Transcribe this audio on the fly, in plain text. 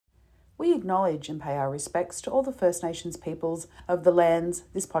we acknowledge and pay our respects to all the First Nations peoples of the lands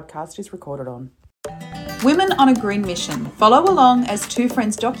this podcast is recorded on. Women on a Green Mission. Follow along as two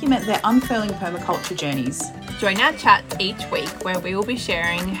friends document their unfurling permaculture journeys. Join our chats each week where we will be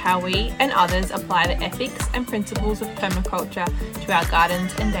sharing how we and others apply the ethics and principles of permaculture to our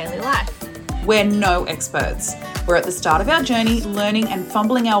gardens and daily life. We're no experts. We're at the start of our journey, learning and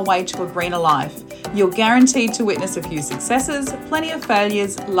fumbling our way to a greener life. You're guaranteed to witness a few successes, plenty of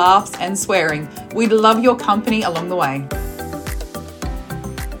failures, laughs and swearing. We'd love your company along the way.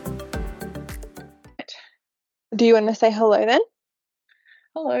 Do you want to say hello then?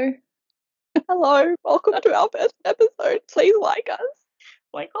 Hello. Hello. Welcome to our first episode. Please like us.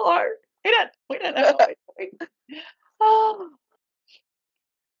 Like, hello. We don't know. Oh.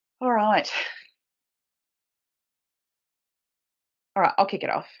 All right. I'll kick it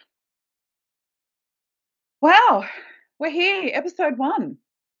off. Wow. We're here. Episode 1.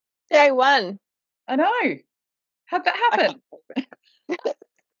 Day 1. I know. How'd that happen?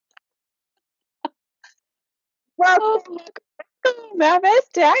 Well, our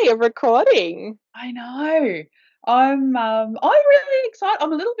first day of recording. I know. I'm really excited.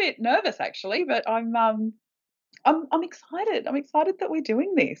 I'm a little bit nervous actually, but I'm excited. I'm excited that we're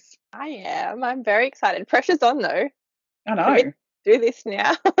doing this. I am. I'm very excited. Pressure's on though. I know. Can we do this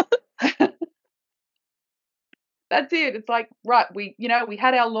now? That's it. It's like, right, we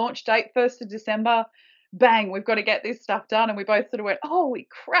had our launch date 1st of December. Bang, we've got to get this stuff done. And we both sort of went, holy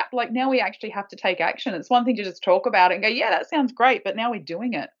crap, like now we actually have to take action. It's one thing to just talk about it and go, yeah, that sounds great, but now we're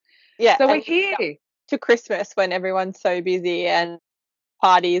doing it. Yeah. So we're here. To Christmas when everyone's so busy and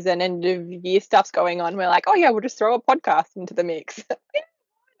parties and end of year stuff's going on. We're like, oh yeah, we'll just throw a podcast into the mix. Yeah,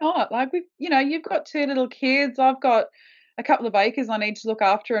 why not? Like you've got 2 little kids. I've got a couple of acres I need to look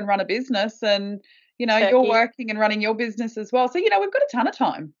after and run a business, and you're working and running your business as well. So we've got a ton of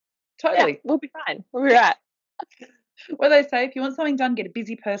time. Totally. Yeah, we'll be fine. We'll be right. Well, they say if you want something done, get a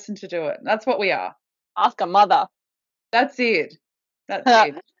busy person to do it. That's what we are. Ask a mother. That's it. That's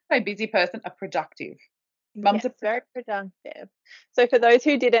it. A busy person, a productive. Yes, very productive. So for those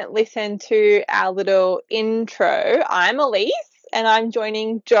who didn't listen to our little intro, I'm Elise and I'm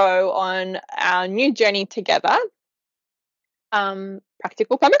joining Jo on our new journey together,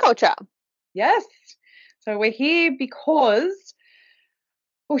 practical permaculture. Yes. So we're here because,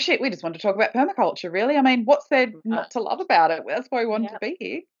 we just want to talk about permaculture, really. I mean, what's there not to love about it? That's why we wanted to be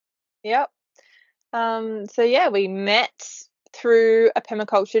here. Yep. We met through a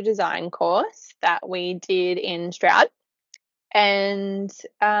permaculture design course that we did in Stroud, and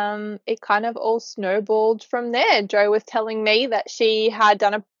it kind of all snowballed from there. Jo was telling me that she had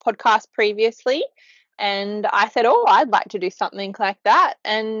done a podcast previously, and I said, oh, I'd like to do something like that,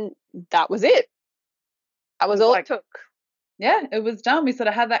 and that was it. That was all it took. Yeah, it was done. We sort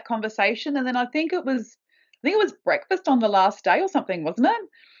of had that conversation, and then I think it was breakfast on the last day or something, wasn't it?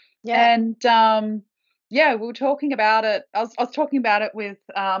 Yeah. And we were talking about it. I was talking about it with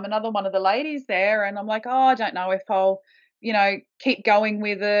another one of the ladies there, and I'm like, oh, I don't know if I'll, keep going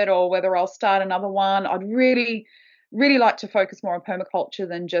with it or whether I'll start another one. I'd really, really like to focus more on permaculture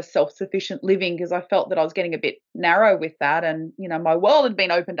than just self-sufficient living, because I felt that I was getting a bit narrow with that, and my world had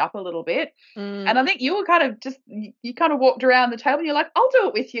been opened up a little bit. And I think you were kind of you kind of walked around the table and you're like, I'll do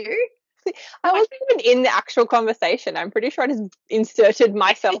it with you. I wasn't even in the actual conversation. I'm pretty sure I just inserted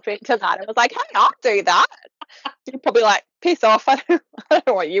myself into that. I was like, hey, I'll do that. You're probably like, piss off. I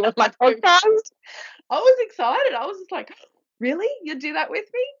don't want you on my podcast. I was excited. I was just like, really? You'd do that with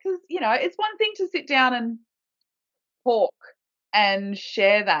me? Because, it's one thing to sit down and talk and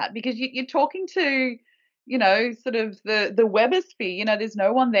share that, because you're talking to, sort of the webosphere. There's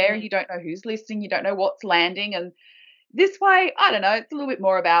no one there. You don't know who's listening. You don't know what's landing. And this way, I don't know, it's a little bit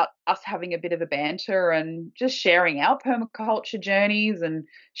more about us having a bit of a banter and just sharing our permaculture journeys and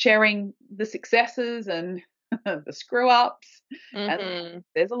sharing the successes and the screw ups. And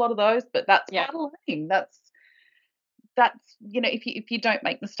there's a lot of those, but that's part of learning. That's if you don't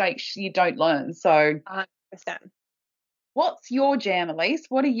make mistakes, you don't learn. So 100%. What's your jam, Elise?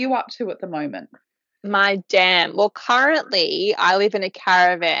 What are you up to at the moment? My jam. Well, currently I live in a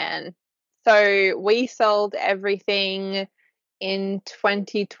caravan. So we sold everything in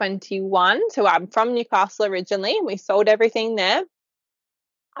 2021. So I'm from Newcastle originally. We sold everything there.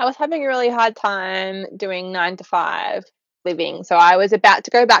 I was having a really hard time doing 9 to 5 living. So I was about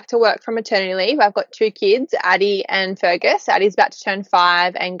to go back to work from maternity leave. I've got 2 kids, Addie and Fergus. Addie's about to turn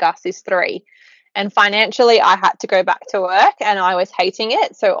 5 and Gus is 3. And financially, I had to go back to work and I was hating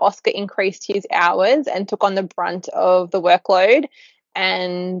it. So Oscar increased his hours and took on the brunt of the workload.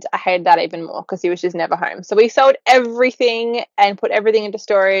 and I hated that even more because he was just never home. So we sold everything and put everything into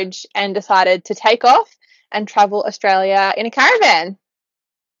storage and decided to take off and travel Australia in a caravan.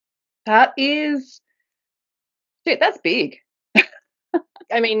 That is, shit, that's big.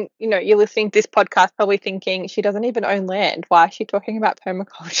 I mean, you're listening to this podcast probably thinking she doesn't even own land. Why is she talking about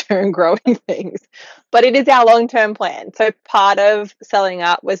permaculture and growing things? But it is our long-term plan. So part of selling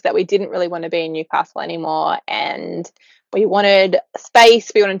up was that we didn't really want to be in Newcastle anymore, and we wanted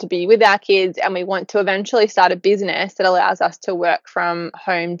space, we wanted to be with our kids, and we want to eventually start a business that allows us to work from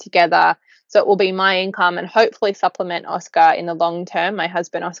home together. So it will be my income and hopefully supplement Oscar in the long term, my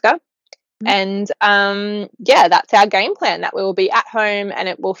husband Oscar. And that's our game plan, that we will be at home and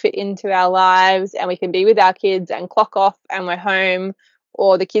it will fit into our lives and we can be with our kids and clock off and we're home,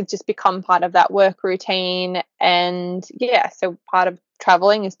 or the kids just become part of that work routine. And so part of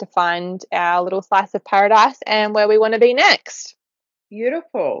traveling is to find our little slice of paradise and where we want to be next.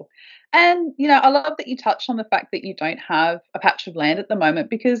 Beautiful. And, I love that you touched on the fact that you don't have a patch of land at the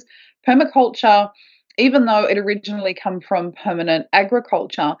moment, because permaculture, even though it originally come from permanent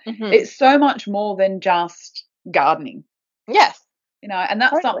agriculture, it's so much more than just gardening. Yes. And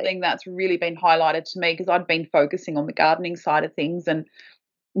that's something that's really been highlighted to me, because I'd been focusing on the gardening side of things. And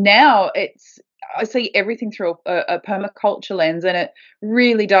now I see everything through a permaculture lens, and it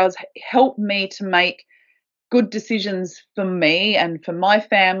really does help me to make good decisions for me and for my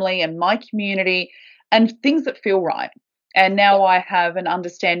family and my community, and things that feel right. And now I have an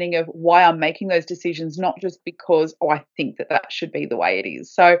understanding of why I'm making those decisions, not just because, I think that should be the way it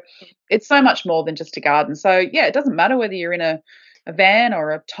is. So it's so much more than just a garden. So, it doesn't matter whether you're in a van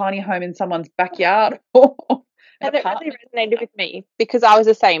or a tiny home in someone's backyard or and it really resonated with me, because I was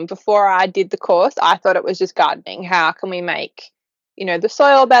the same. Before I did the course, I thought it was just gardening. How can we make the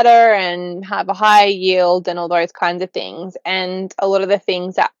soil better and have a high yield and all those kinds of things? And a lot of the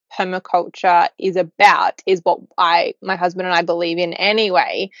things that permaculture is about is what my husband and I believe in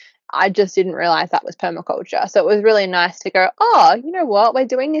anyway. I just didn't realize that was permaculture. So it was really nice to go, you know what, we're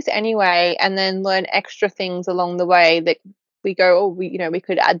doing this anyway, and then learn extra things along the way that we go, we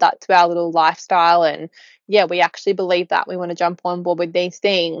could add that to our little lifestyle. And we actually believe that we want to jump on board with these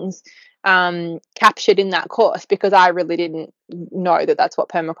things captured in that course, because I really didn't know that that's what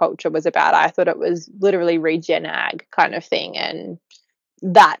permaculture was about. I thought it was literally regen ag kind of thing, and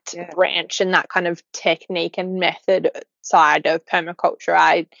that branch and that kind of technique and method side of permaculture,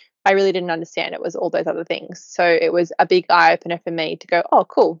 I really didn't understand it was all those other things. So it was a big eye opener for me to go, oh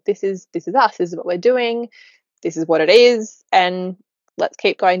cool, this is us, this is what we're doing, this is what it is, and let's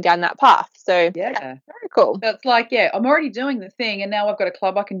keep going down that path. So very cool. That's like, I'm already doing the thing, and now I've got a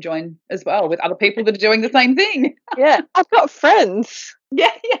club I can join as well with other people that are doing the same thing. I've got friends.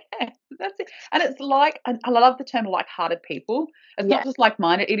 That's it. And it's like, I love the term like-hearted people. It's not just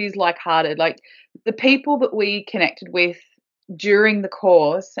like-minded, it is like-hearted. Like the people that we connected with during the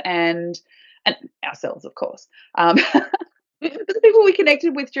course, and ourselves, of course. The people we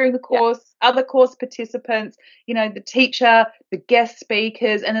connected with during the course, other course participants, the teacher, the guest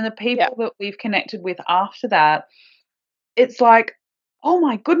speakers, and then the people that we've connected with after that. It's like, oh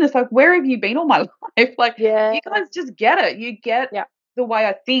my goodness, like, where have you been all my life? Like, you guys just get it. You get the way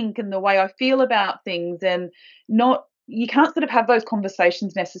I think and the way I feel about things, and you can't sort of have those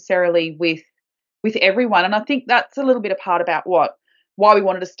conversations necessarily with everyone. And I think that's a little bit a part about why we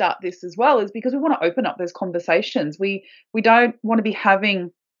wanted to start this as well, is because we want to open up those conversations. We don't want to be having,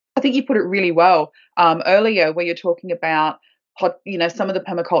 I think you put it really well earlier, where you're talking about some of the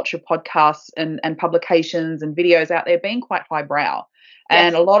permaculture podcasts and publications and videos out there being quite highbrow.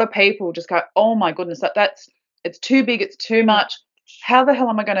 And a lot of people just go, oh my goodness, it's too big, it's too much. How the hell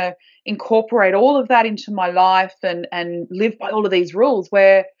am I going to incorporate all of that into my life and live by all of these rules?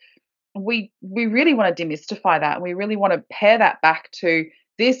 Where we really want to demystify that, and we really want to pair that back to,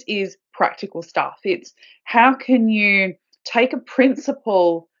 this is practical stuff. It's how can you take a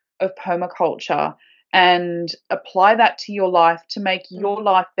principle of permaculture and apply that to your life to make your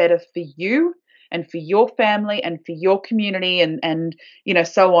life better for you and for your family and for your community, and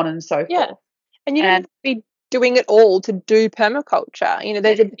so on and so forth. And you don't have to be doing it all to do permaculture.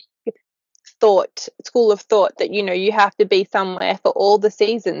 There's a big school of thought that you have to be somewhere for all the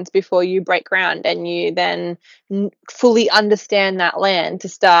seasons before you break ground and you then fully understand that land to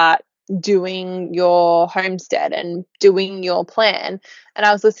start doing your homestead and doing your plan. And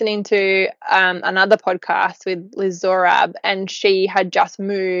I was listening to another podcast with Liz Zorab, and she had just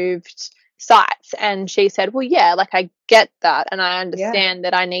moved sites, and she said, well, I get that, and I understand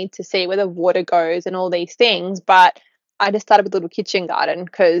that I need to see where the water goes and all these things, but I just started with a little kitchen garden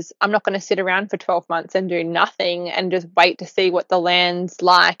because I'm not going to sit around for 12 months and do nothing and just wait to see what the land's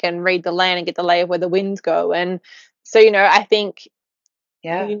like and read the land and get the lay of where the winds go. And so, I think,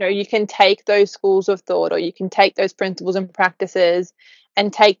 you can take those schools of thought, or you can take those principles and practices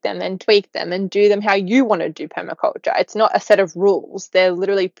and take them and tweak them and do them how you want to do permaculture. It's not a set of rules. They're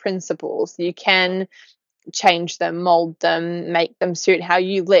literally principles. You can change them, mold them, make them suit how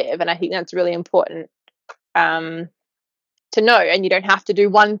you live. And I think that's really important to know. And you don't have to do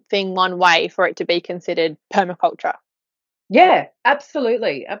one thing one way for it to be considered permaculture. Yeah,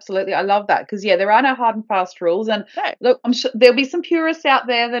 absolutely. Absolutely. I love that because, there are no hard and fast rules. And No. look, I'm sure there'll be some purists out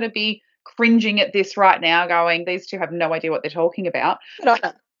there that'll be cringing at this right now going, these two have no idea what they're talking about.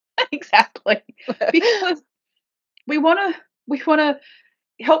 Exactly. Because we want to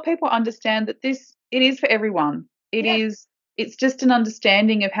help people understand that it is for everyone. It's just an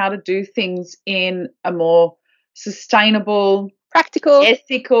understanding of how to do things in a more sustainable, practical,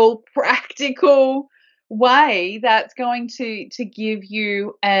 ethical, practical way that's going to give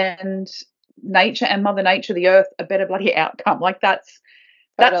you and nature and Mother Nature, the earth, a better bloody outcome. Like that's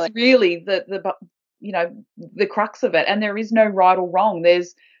really the crux of it. And there is no right or wrong.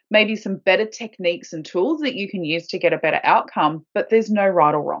 There's maybe some better techniques and tools that you can use to get a better outcome, but there's no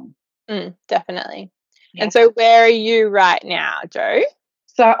right or wrong. Definitely. Yeah. And so where are you right now, Jo?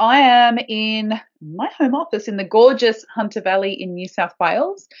 So I am in my home office in the gorgeous Hunter Valley in New South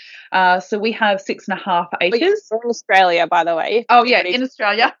Wales. So we have 6.5 acres. We're in Australia, by the way. Oh, yeah, in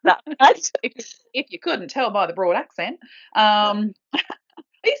Australia. if you couldn't tell by the broad accent. I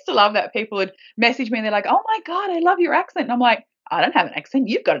used to love that. People would message me and they're like, oh, my God, I love your accent. And I'm like, I don't have an accent.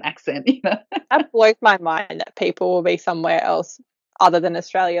 You've got an accent. That blows my mind that people will be somewhere else other than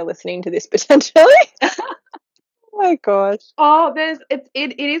Australia listening to this potentially. Oh my gosh. Oh,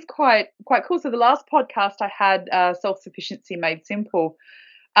 it is quite cool. So the last podcast I had, Self-Sufficiency Made Simple,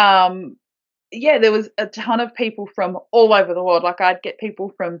 there was a ton of people from all over the world. Like I'd get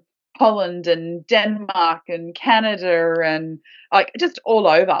people from Holland and Denmark and Canada and like just all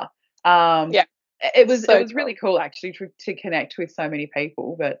over. It was cool. Really cool actually to connect with so many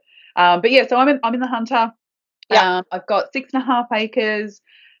people. But yeah, so I'm in the Hunter. Yeah. I've got 6.5 acres.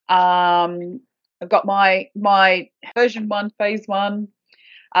 I've got my version 1, phase 1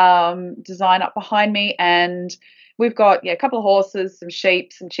 design up behind me, and we've got a couple of horses, some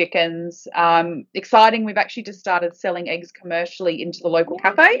sheep, some chickens. Exciting. We've actually just started selling eggs commercially into the local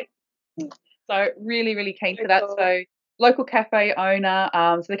cafe. So really, really keen for that. So local cafe owner.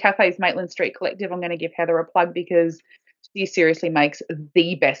 So the cafe is Maitland Street Collective. I'm going to give Heather a plug because she seriously makes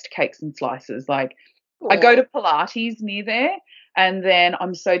the best cakes and slices. Like I go to Pilates near there, and then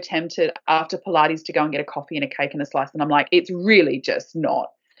I'm so tempted after Pilates to go and get a coffee and a cake and a slice. And I'm like, it's really just not,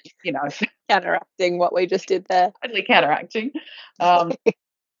 counteracting what we just did there. Totally counteracting. But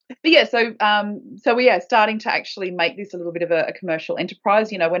yeah, so we are starting to actually make this a little bit of a commercial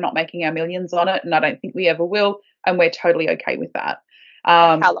enterprise. We're not making our millions on it, and I don't think we ever will. And we're totally okay with that.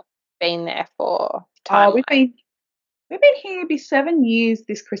 How long have you been there for? We've been here, it'll be 7 years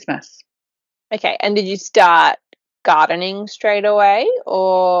this Christmas. Okay, and did you start gardening straight away,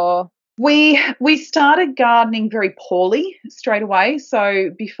 or? We started gardening very poorly straight away.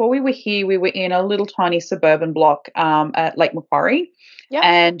 So before we were here, we were in a little tiny suburban block at Lake Macquarie,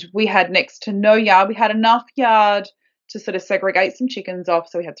 and we had next to no yard. We had enough yard to sort of segregate some chickens off.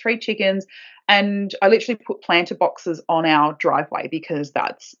 So we had 3 chickens, and I literally put planter boxes on our driveway because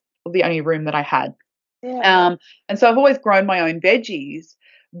that's the only room that I had. Yeah. And so I've always grown my own veggies.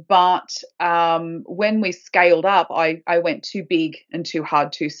 But when we scaled up, I went too big and too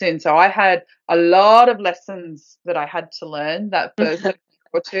hard too soon. So I had a lot of lessons that I had to learn that first year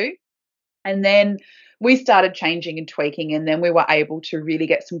or two. And then we started changing and tweaking, and then we were able to really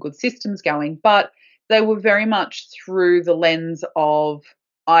get some good systems going. But they were very much through the lens of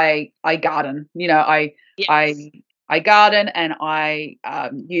I garden. I garden, and I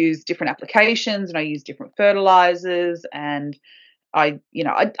use different applications, and I use different fertilizers, and I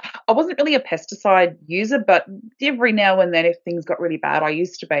wasn't really a pesticide user, but every now and then if things got really bad, I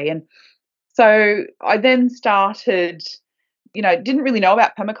used to be. And so I then started, didn't really know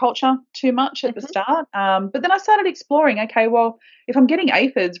about permaculture too much at the start. But then I started exploring, okay, well, if I'm getting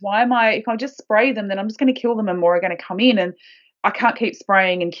aphids, if I just spray them, then I'm just going to kill them and more are going to come in, and I can't keep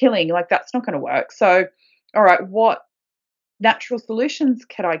spraying and killing. Like, that's not going to work. So, all right, what natural solutions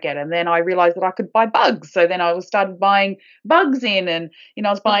could I get? And then I realized that I could buy bugs. So then I started buying bugs in, and, I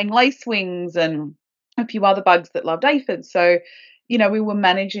was buying lacewings and a few other bugs that loved aphids. So, we were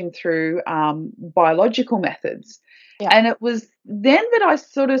managing through biological methods. And it was then that I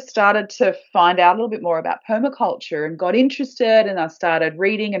sort of started to find out a little bit more about permaculture and got interested, and I started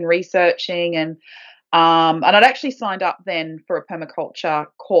reading and researching, and I'd actually signed up then for a permaculture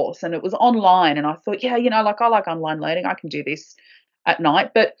course, and it was online, and I thought, yeah, like I like online learning, I can do this at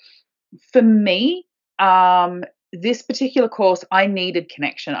night. But for me, this particular course, I needed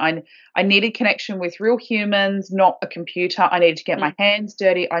connection. I needed connection with real humans, not a computer. I needed to get my hands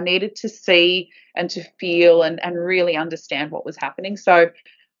dirty. I needed to see and to feel and really understand what was happening. So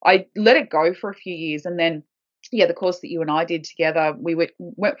I let it go for a few years, and then the course that you and I did together, we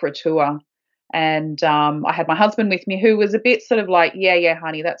went for a tour. And I had my husband with me, who was a bit sort of like, yeah,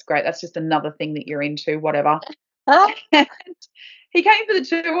 honey, that's great. That's just another thing that you're into, whatever. And he came for the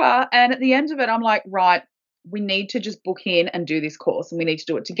tour, and at the end of it, I'm like, right, we need to just book in and do this course, and we need to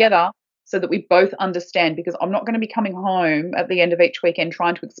do it together so that we both understand, because I'm not going to be coming home at the end of each weekend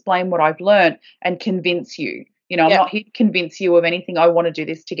trying to explain what I've learned and convince you. I'm not here to convince you of anything. I want to do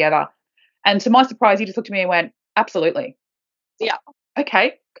this together. And to my surprise, he just looked at me and went, absolutely. Yeah.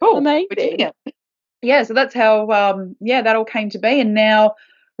 Okay, cool. Amazing. We're doing it. Yeah, so that's how, that all came to be. And now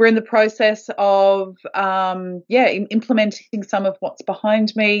we're in the process of, implementing some of what's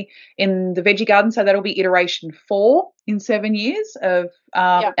behind me in the veggie garden. So that'll be iteration 4 in 7 years of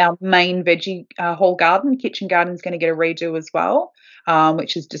our main veggie whole garden. Kitchen garden's going to get a redo as well,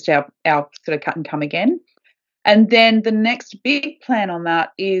 which is just our sort of cut and come again. And then the next big plan on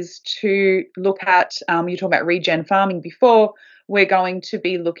that is to look at, you were talking about regen farming before, we're going to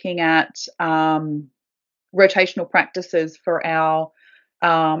be looking at rotational practices for our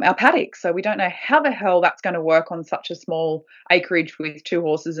paddocks. So we don't know how the hell that's going to work on such a small acreage with 2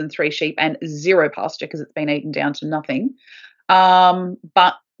 horses and 3 sheep and 0 pasture because it's been eaten down to nothing.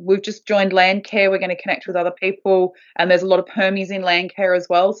 But we've just joined Landcare. We're going to connect with other people, and there's a lot of permies in Landcare as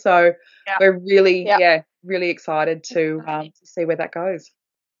well. So we're really, really excited to see where that goes.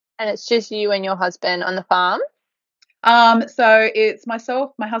 And it's just you and your husband on the farm? So it's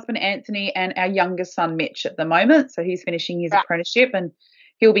myself, my husband Anthony, and our youngest son Mitch at the moment. So he's finishing his apprenticeship, and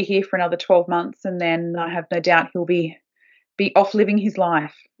he'll be here for another 12 months, and then I have no doubt he'll be off living his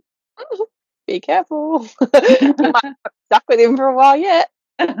life. Be careful. You might be stuck with him for a while yet.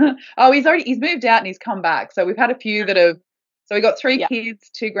 Oh, he's moved out and he's come back. So we've had a few that have. So we got 3 kids,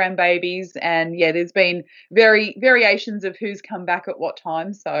 2 grandbabies, and there's been variations of who's come back at what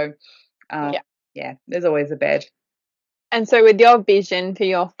time. So there's always a bed. And so with your vision for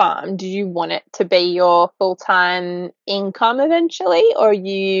your farm, do you want it to be your full-time income eventually, or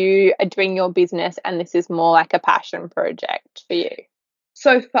you are doing your business and this is more like a passion project for you?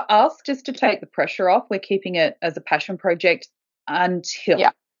 So for us, just to take the pressure off, we're keeping it as a passion project until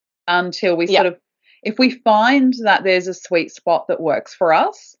we sort of, if we find that there's a sweet spot that works for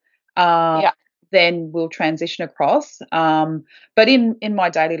us, then we'll transition across. But in my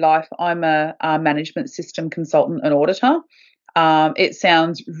daily life, I'm a management system consultant and auditor. It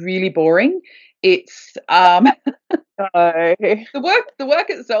sounds really boring. It's the work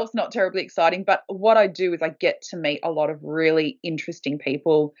itself's not terribly exciting, but what I do is I get to meet a lot of really interesting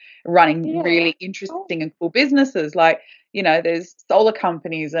people running really interesting and cool businesses. Like, there's solar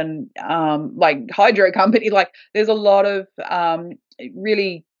companies and like hydro company. Like, there's a lot of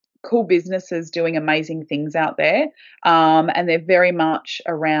really cool businesses doing amazing things out there, and they're very much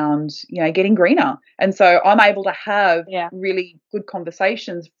around getting greener. And so I'm able to have really good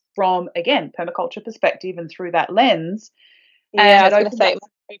conversations from, again, permaculture perspective and through that lens. I was going to say,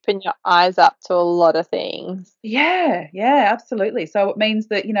 open your eyes up to a lot of things. Yeah, absolutely. So it means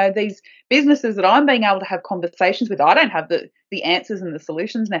that these businesses that I'm being able to have conversations with, I don't have the answers and the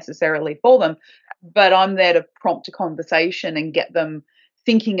solutions necessarily for them, but I'm there to prompt a conversation and get them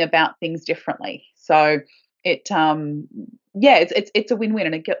thinking about things differently. So it's a win-win,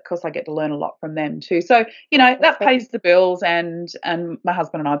 and of course I get to learn a lot from them too. So that pays the bills, and my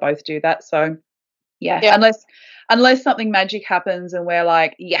husband and I both do that. So unless something magic happens and we're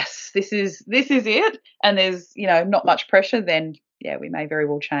like, yes, this is it, and there's not much pressure, then we may very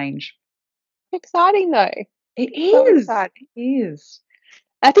well change. Exciting though. It is. It is.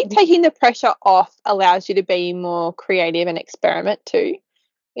 I think taking the pressure off allows you to be more creative and experiment too.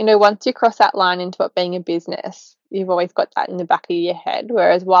 Once you cross that line into it being a business, you've always got that in the back of your head.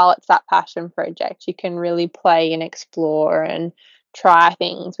 Whereas while it's that passion project, you can really play and explore and try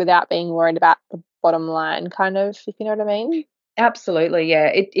things without being worried about the bottom line, kind of, if you know what I mean. Absolutely, yeah.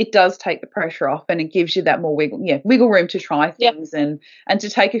 It does take the pressure off, and it gives you that more wiggle room to try things and to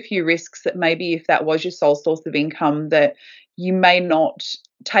take a few risks that maybe if that was your sole source of income that you may not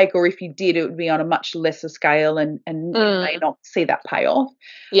take, or if you did, it would be on a much lesser scale and you may not see that payoff.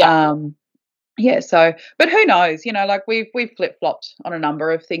 Yeah, so but who knows, like we've flip-flopped on a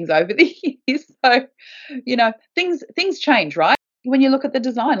number of things over the years. So, things change, right? When you look at the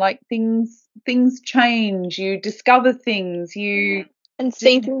design, like things change, you discover things, you And just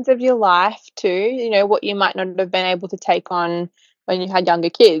seasons of your life too, what you might not have been able to take on when you had younger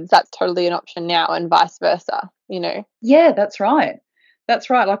kids, that's totally an option now, and vice versa. yeah, that's right.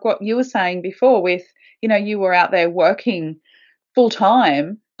 That's right. Like what you were saying before with, you were out there working full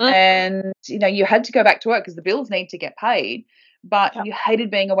time Mm, and, you had to go back to work because the bills need to get paid, but yeah. you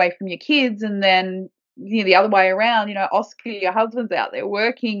hated being away from your kids. And then, the other way around, Oscar, your husband's out there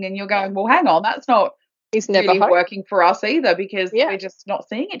working and you're going, well, hang on, that's not He's never really home. working for us either because Yeah. we're just not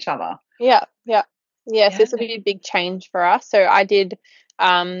seeing each other. Yeah, yeah. Yes, Yeah. this will be a big change for us. So I did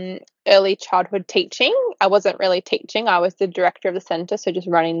early childhood teaching. I wasn't really teaching. I was the director of the centre, so just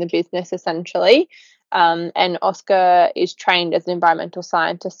running the business essentially. And Oscar is trained as an environmental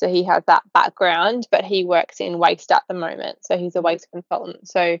scientist, so he has that background, but he works in waste at the moment. So he's a waste consultant.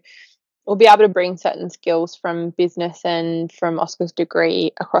 So we'll be able to bring certain skills from business and from Oscar's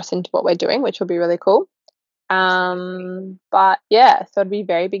degree across into what we're doing, which will be really cool. But yeah, so it'd be a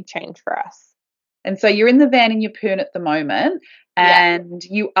very big change for us. And so you're in the van in your poon at the moment Yeah. and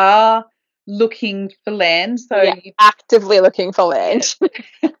you are looking for land. So Yeah, actively looking for land.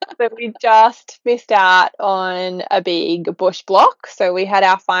 So we just missed out on a big bush block. So we had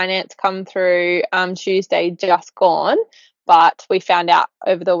our finance come through Tuesday just gone, but we found out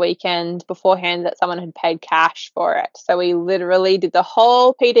over the weekend beforehand that someone had paid cash for it. So we literally did the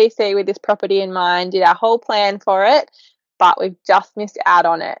whole PDC with this property in mind, did our whole plan for it, but we've just missed out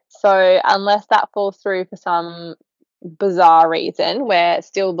on it. So unless that falls through for some bizarre reason, we're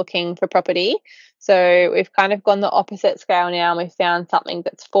still looking for property. So we've kind of gone the opposite scale now, and we've found something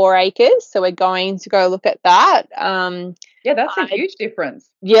that's 4 acres. So we're going to go look at that. yeah, that's a huge difference.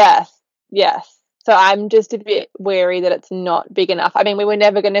 Yes, yes. So I'm just a bit wary that it's not big enough. I mean, we were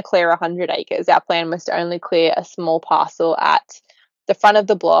never going to clear 100 acres. Our plan was to only clear a small parcel at the front of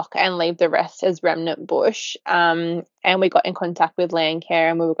the block and leave the rest as remnant bush. And we got in contact with Landcare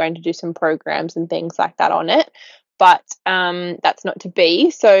and we were going to do some programs and things like that on it. But that's not to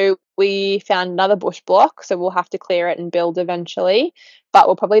be. So we found another bush block. So we'll have to clear it and build eventually. But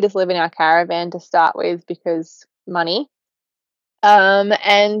we'll probably just live in our caravan to start with because money.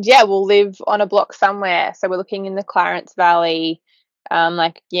 And yeah, we'll live on a block somewhere. So we're looking in the Clarence Valley,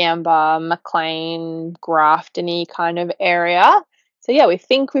 like Yamba, McLean, Grafton-y kind of area. So yeah, we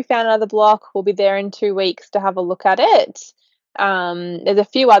think we found another block. We'll be there in 2 weeks to have a look at it. There's a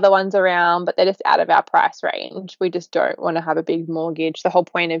few other ones around, but they're just out of our price range. We just don't want to have a big mortgage. The whole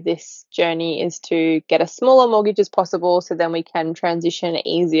point of this journey is to get a smaller mortgage as possible so then we can transition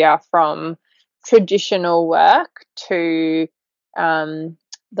easier from traditional work to the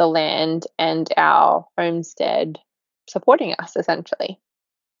land and our homestead supporting us essentially.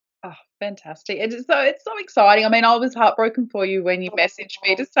 Oh, fantastic. It's so exciting. I mean, I was heartbroken for you when you messaged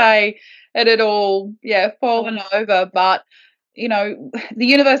me to say it had all, fallen over. But, the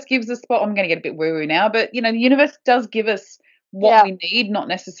universe gives us, well, I'm going to get a bit woo-woo now, but, the universe does give us what we need, not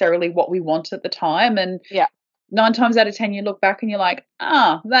necessarily what we want at the time. And Yeah. 9 times out of 10, you look back and you're like,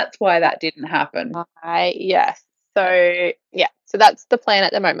 that's why that didn't happen. Yes. So yeah, so that's the plan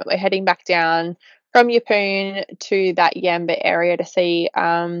at the moment. We're heading back down from Yeppoon to that Yamba area to see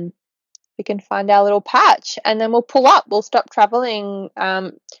we can find our little patch, and then we'll pull up. We'll stop traveling.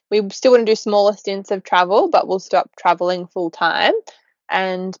 We still want to do smaller stints of travel, but we'll stop traveling full time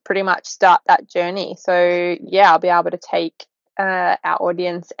and pretty much start that journey. So yeah, I'll be able to take our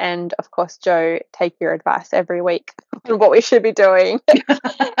audience and of course Joe take your advice every week on what we should be doing.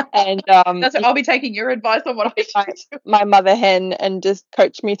 And I'll be taking your advice on what I should do. My mother hen and just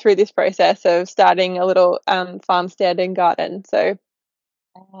coach me through this process of starting a little farmstead and garden. So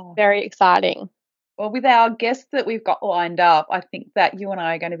very exciting. Well, with our guests that we've got lined up, I think that you and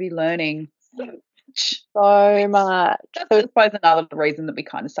I are going to be learning so much. That's, I suppose, another reason that we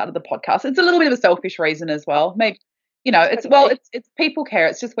kind of started the podcast. It's a little bit of a selfish reason as well. Maybe, it's people care.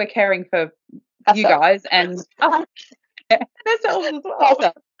 It's just we're caring for you guys and ourselves as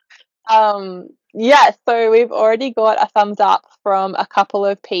well. Yeah, so we've already got a thumbs up from a couple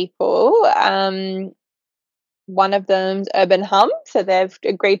of people. One of them's Urban Hum, so they've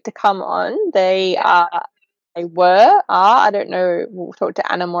agreed to come on. They were, I don't know, we'll talk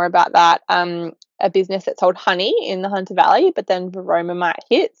to Anna more about that, a business that sold honey in the Hunter Valley, but then Varoma might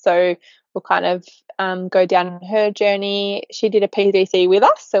hit. So we'll kind of go down her journey. She did a PDC with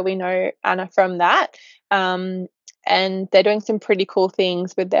us, so we know Anna from that. And they're doing some pretty cool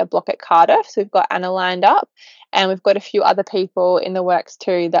things with their block at Cardiff. So we've got Anna lined up. and we've got a few other people in the works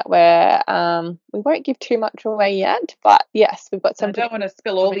too that we won't give too much away yet, but yes, we've got some. I don't want to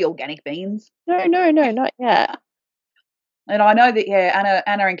spill all the organic beans. No, not yet. And I know that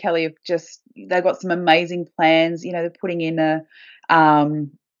Anna and Kelly they've got some amazing plans. You know, they're putting in a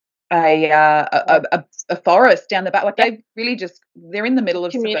forest down the back. Like they really they're in the middle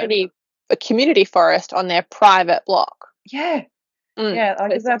of a community forest on their private block. Yeah. Yeah,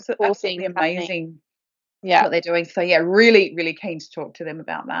 like it's absolutely amazing. Yeah, what they're doing. So yeah, really, really keen to talk to them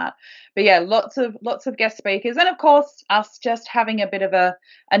about that. But yeah, lots of guest speakers, and of course us just having a bit of a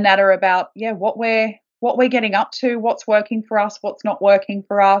natter about what we're getting up to, what's working for us, what's not working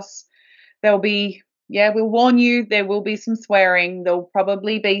for us. There'll be we'll warn you, there will be some swearing. There'll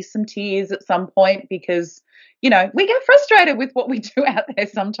probably be some tears at some point because we get frustrated with what we do out there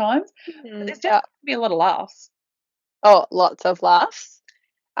sometimes. But there's definitely going to be a lot of laughs. Oh, lots of laughs.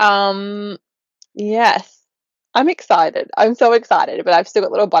 Yes, I'm excited. I'm so excited, but I've still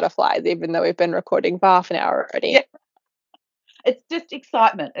got little butterflies, even though we've been recording for half an hour already. Yeah. It's just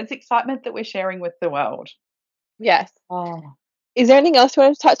excitement. It's excitement that we're sharing with the world. Yes. Oh. Is there anything else you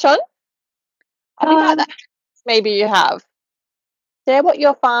want to touch on? About that, maybe you have. Share what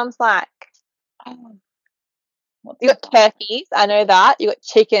your farm's like. You got turkeys, I know that. You got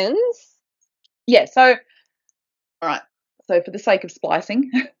chickens. Yeah, so all right. So for the sake of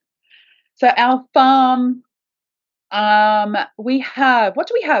splicing, so our farm, we have, what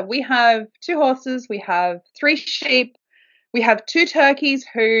do we have? We have 2 horses, we have 3 sheep, we have 2 turkeys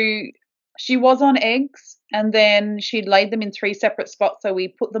who she was on eggs and then she'd laid them in 3 separate spots. So we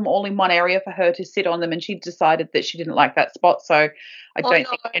put them all in one area for her to sit on them, and she decided that she didn't like that spot. So I don't think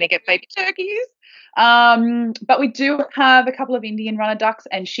we're going to get baby turkeys. But we do have a couple of Indian runner ducks,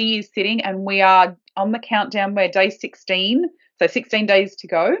 and she is sitting, and we are on the countdown. We're day 16, so 16 days to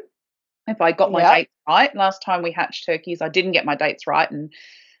go. If I got my dates right, last time we hatched turkeys, I didn't get my dates right, and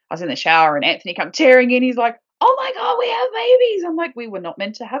I was in the shower, and Anthony come tearing in. He's like, "Oh my God, we have babies!" I'm like, "We were not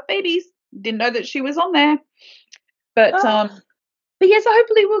meant to have babies. Didn't know that she was on there." But yeah, so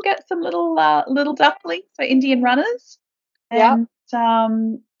hopefully we'll get some little ducklings, so Indian runners. And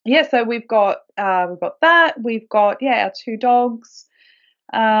so we've got that. We've got our 2 dogs.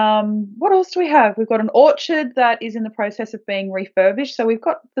 What else do we have? We've got an orchard that is in the process of being refurbished. So we've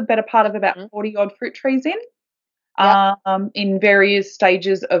got the better part of about 40 odd fruit trees in various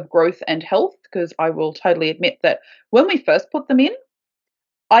stages of growth and health, because I will totally admit that when we first put them in,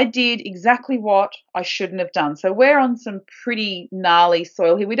 I did exactly what I shouldn't have done. So we're on some pretty gnarly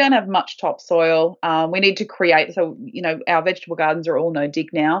soil here. We don't have much topsoil. We need to create, so, our vegetable gardens are all no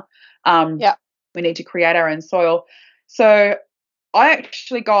dig now. We need to create our own soil. So I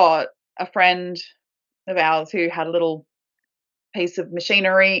actually got a friend of ours who had a little piece of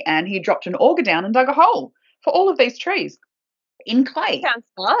machinery, and he dropped an auger down and dug a hole for all of these trees in clay.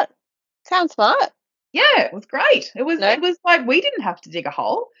 Sounds smart. Yeah, it was great. It was like we didn't have to dig a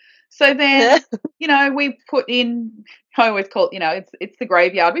hole. So then, we put in, I always call it, it's the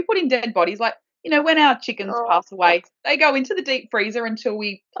graveyard. We put in dead bodies. Like, when our chickens pass away, they go into the deep freezer until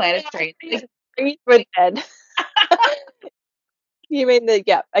we plant a tree. Trees were dead. You mean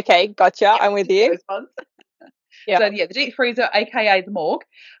okay, gotcha. I'm with you. Yeah. So the deep freezer, aka the morgue.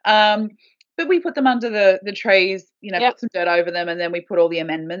 But we put them under the trees, put some dirt over them, and then we put all the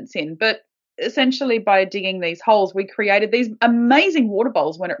amendments in. But essentially, by digging these holes, we created these amazing water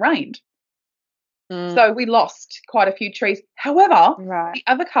bowls when it rained. So we lost quite a few trees. However, the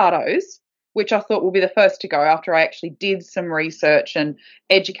avocados, which I thought will be the first to go after I actually did some research and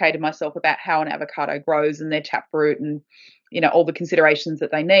educated myself about how an avocado grows and their taproot and, all the considerations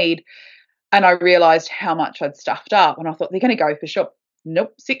that they need. And I realised how much I'd stuffed up, and I thought they're going to go for sure.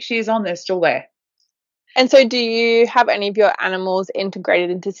 Nope, 6 years on, they're still there. And so do you have any of your animals integrated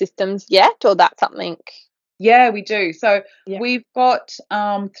into systems yet, or that's something? Yeah, we do. So we've got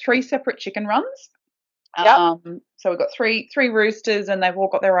 3 separate chicken runs. So we've got three roosters, and they've all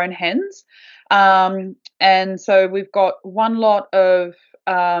got their own hens. And so we've got one lot of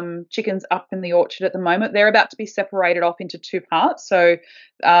chickens up in the orchard at the moment. They're about to be separated off into 2 parts. So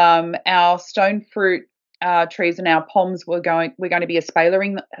our stone fruit trees and our palms we're going to be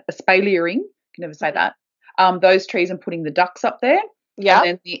espaliering. Can never say that. Those trees, and putting the ducks up there. And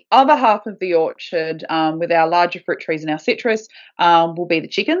then the other half of the orchard, with our larger fruit trees and our citrus, will be the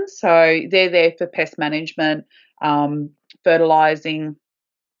chickens. So they're there for pest management, fertilizing.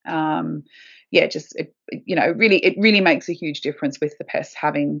 It really makes a huge difference with the pests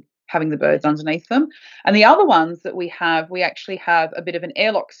having having the birds underneath them. And the other ones that we actually have a bit of an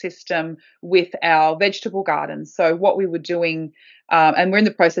airlock system with our vegetable gardens. So what we were doing, and we're in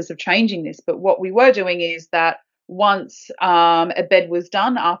the process of changing this, but what we were doing is that once a bed was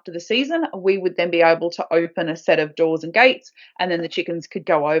done after the season, we would then be able to open a set of doors and gates, and then the chickens could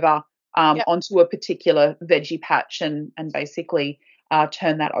go over onto a particular veggie patch and basically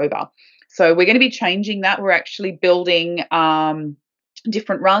turn that over. So we're going to be changing that. We're actually building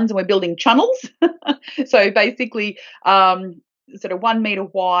different runs, and we're building channels. So basically sort of 1 meter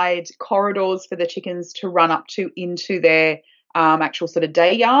wide corridors for the chickens to run up to into their actual sort of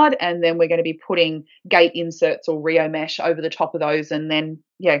day yard, and then we're going to be putting gate inserts or Rio mesh over the top of those, and then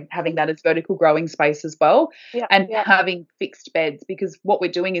having that as vertical growing space as well, and having fixed beds, because what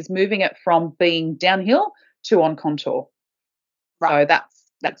we're doing is moving it from being downhill to on contour. Right. So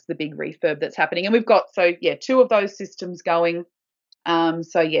that's the big refurb that's happening, and we've got 2 of those systems going.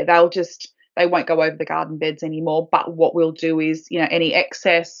 They won't go over the garden beds anymore, but what we'll do is any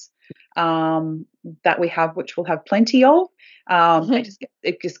excess that we have, which we'll have plenty of,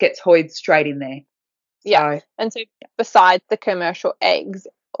 it just gets hoyed straight in there. And so besides the commercial eggs,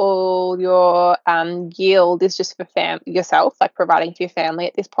 all your yield is just for yourself, like providing for your family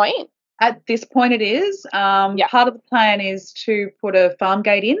at this point? At this point it is. Part of the plan is to put a farm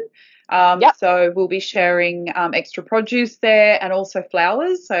gate in. So we'll be sharing extra produce there, and also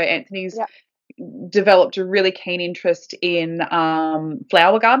flowers. So Anthony's developed a really keen interest in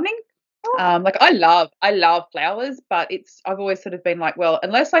flower gardening. I love flowers, but I've always sort of been like, well,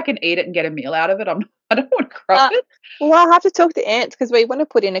 unless I can eat it and get a meal out of it, I don't want to crop it. Well, I'll have to talk to Ants, because we want to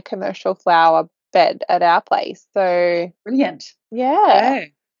put in a commercial flower bed at our place. So brilliant.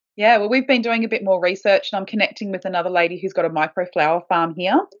 Yeah, well, we've been doing a bit more research, and I'm connecting with another lady who's got a micro flower farm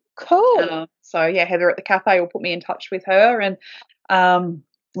here. Cool. Heather at the cafe will put me in touch with her, and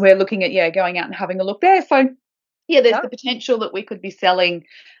we're looking at going out and having a look there. So there's the potential that we could be selling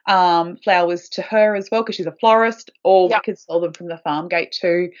flowers to her as well, because she's a florist, or we could sell them from the farm gate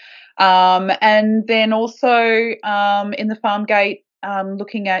too. And then also in the farm gate,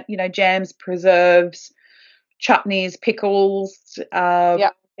 looking at jams, preserves, chutneys, pickles,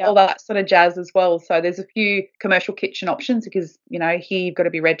 all that sort of jazz as well. So there's a few commercial kitchen options, because here you've got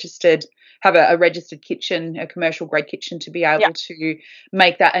to be registered, have a registered kitchen, a commercial grade kitchen, to be able to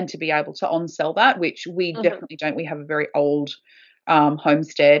make that and to be able to on sell that, which we definitely don't. We have a very old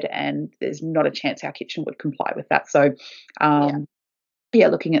homestead, and there's not a chance our kitchen would comply with that. So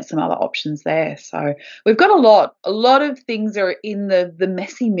looking at some other options there. So we've got a lot of things are in the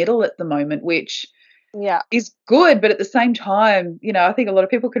messy middle at the moment, which is good, but at the same time, I think a lot of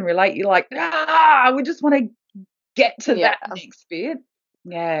people can relate. You're like, we just want to get to that next bit.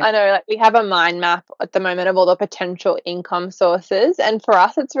 Yeah, I know. Like, we have a mind map at the moment of all the potential income sources, and for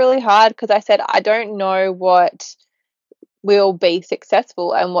us, it's really hard, because I said I don't know what will be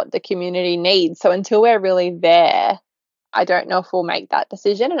successful and what the community needs. So until we're really there, I don't know if we'll make that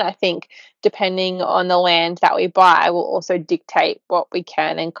decision. And I think depending on the land that we buy will also dictate what we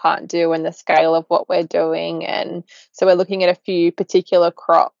can and can't do, and the scale of what we're doing. And so we're looking at a few particular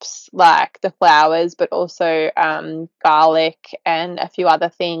crops, like the flowers, but also garlic and a few other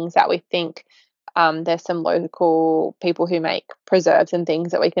things that we think there's some local people who make preserves and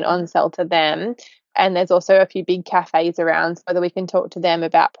things that we can on-sell to them. And there's also a few big cafes around, so whether we can talk to them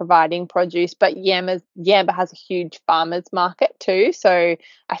about providing produce. But Yamba has a huge farmers market too. So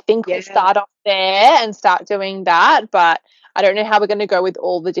I think we'll start off there and start doing that. But I don't know how we're going to go with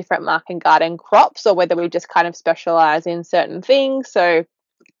all the different market garden crops, or whether we just kind of specialize in certain things. So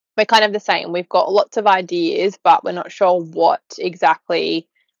we're kind of the same. We've got lots of ideas, but we're not sure what exactly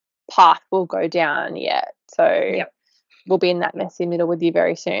path we'll go down yet. So we'll be in that messy middle with you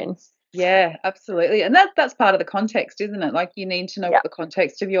very soon. Yeah, absolutely. And that's part of the context, isn't it? Like, you need to know what the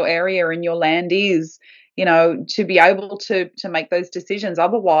context of your area and your land is, to be able to make those decisions.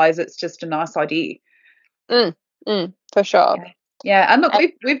 Otherwise, it's just a nice idea. For sure. Yeah. And look,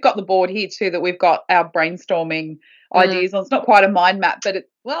 we've got the board here too, that we've got our brainstorming ideas on. It's not quite a mind map, but it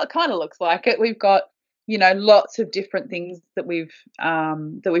kind of looks like it. We've got, lots of different things that we've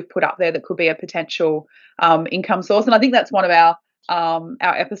put up there that could be a potential income source. And I think that's one of our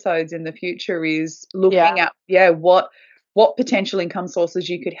episodes in the future, is looking at what potential income sources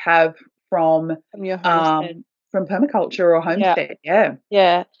you could have from your homestead, from permaculture or homestead.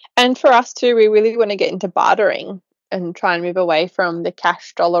 Yeah. And for us too, we really want to get into bartering and try and move away from the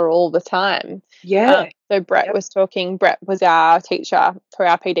cash dollar all the time. So Brett was talking. Brett was our teacher for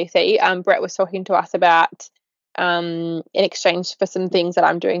our PDC. Brett was talking to us about in exchange for some things that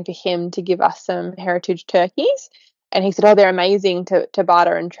I'm doing for him, to give us some heritage turkeys. And he said, oh, they're amazing to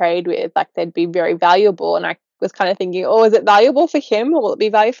barter and trade with. Like, they'd be very valuable. And I was kind of thinking, oh, is it valuable for him, or will it be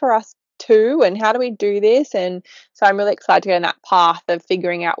valuable for us too? And how do we do this? And so I'm really excited to go on that path of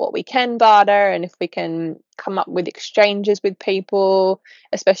figuring out what we can barter, and if we can come up with exchanges with people,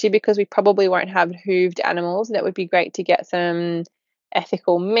 especially because we probably won't have hooved animals. And it would be great to get some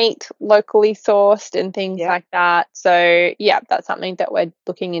ethical meat locally sourced and things like that. So yeah, that's something that we're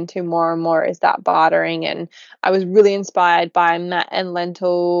looking into more and more, is that bartering. And I was really inspired by Matt and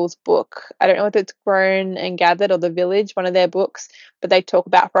Lentil's book. I don't know if it's Grown and Gathered or The Village, one of their books, but they talk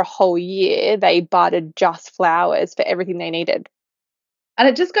about for a whole year they bartered just flowers for everything they needed. And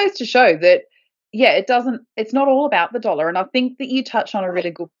it just goes to show that, it's not all about the dollar. And I think that you touch on a really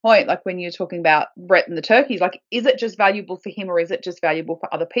good point, like when you're talking about Brett and the turkeys, like, is it just valuable for him, or is it just valuable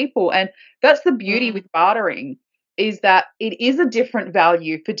for other people? And that's the beauty with bartering, is that it is a different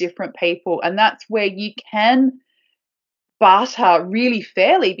value for different people. And that's where you can barter really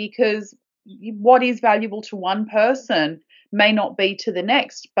fairly, because what is valuable to one person may not be to the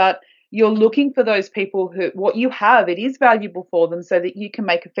next, but you're looking for those people who, what you have, it is valuable for them, so that you can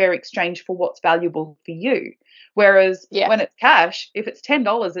make a fair exchange for what's valuable for you. Whereas when it's cash, if it's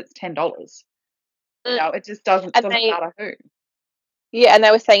 $10, it's $10. It just doesn't matter who. Yeah, and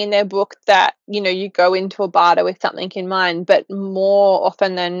they were saying in their book that, you go into a barter with something in mind, but more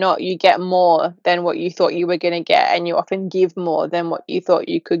often than not, you get more than what you thought you were going to get, and you often give more than what you thought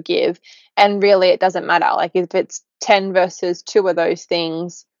you could give. And really, it doesn't matter. Like, if it's 10 versus 2 of those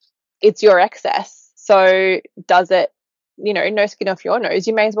things, it's your excess. So does it, no skin off your nose,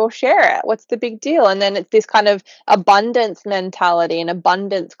 you may as well share it. What's the big deal? And then it's this kind of abundance mentality and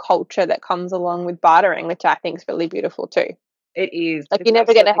abundance culture that comes along with bartering, which I think is really beautiful too. It is. Like, you're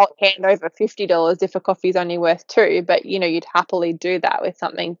never going to hand over $50 if a coffee's only worth $2, but you'd happily do that with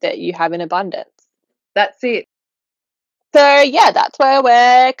something that you have in abundance. That's it. So yeah, that's where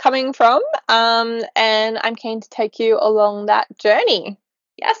we're coming from, and I'm keen to take you along that journey.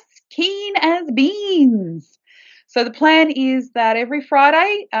 Yes, keen as beans. So the plan is that every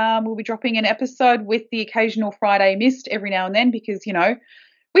Friday we'll be dropping an episode, with the occasional Friday missed every now and then, because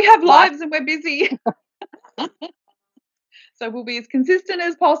we have lives and we're busy. So we'll be as consistent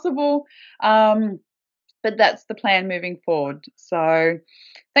as possible. But that's the plan moving forward. So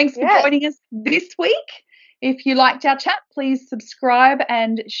thanks for joining us this week. If you liked our chat, please subscribe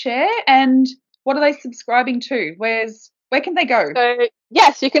and share. And what are they subscribing to? Where can they go? So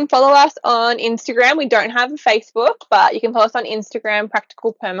yes, you can follow us on Instagram. We don't have a Facebook, but you can follow us on Instagram,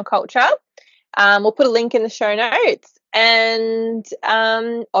 Practical Permaculture. We'll put a link in the show notes. And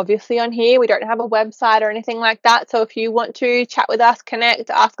obviously on here, we don't have a website or anything like that. So if you want to chat with us, connect,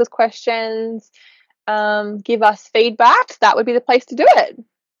 ask us questions, give us feedback, that would be the place to do it.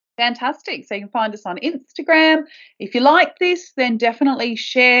 Fantastic. So you can find us on Instagram. If you like this, then definitely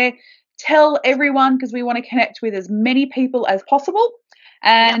share. Tell everyone, because we want to connect with as many people as possible.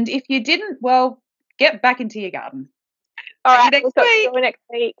 And if you didn't, well, get back into your garden. All right. See you next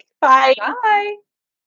week. Bye. Bye.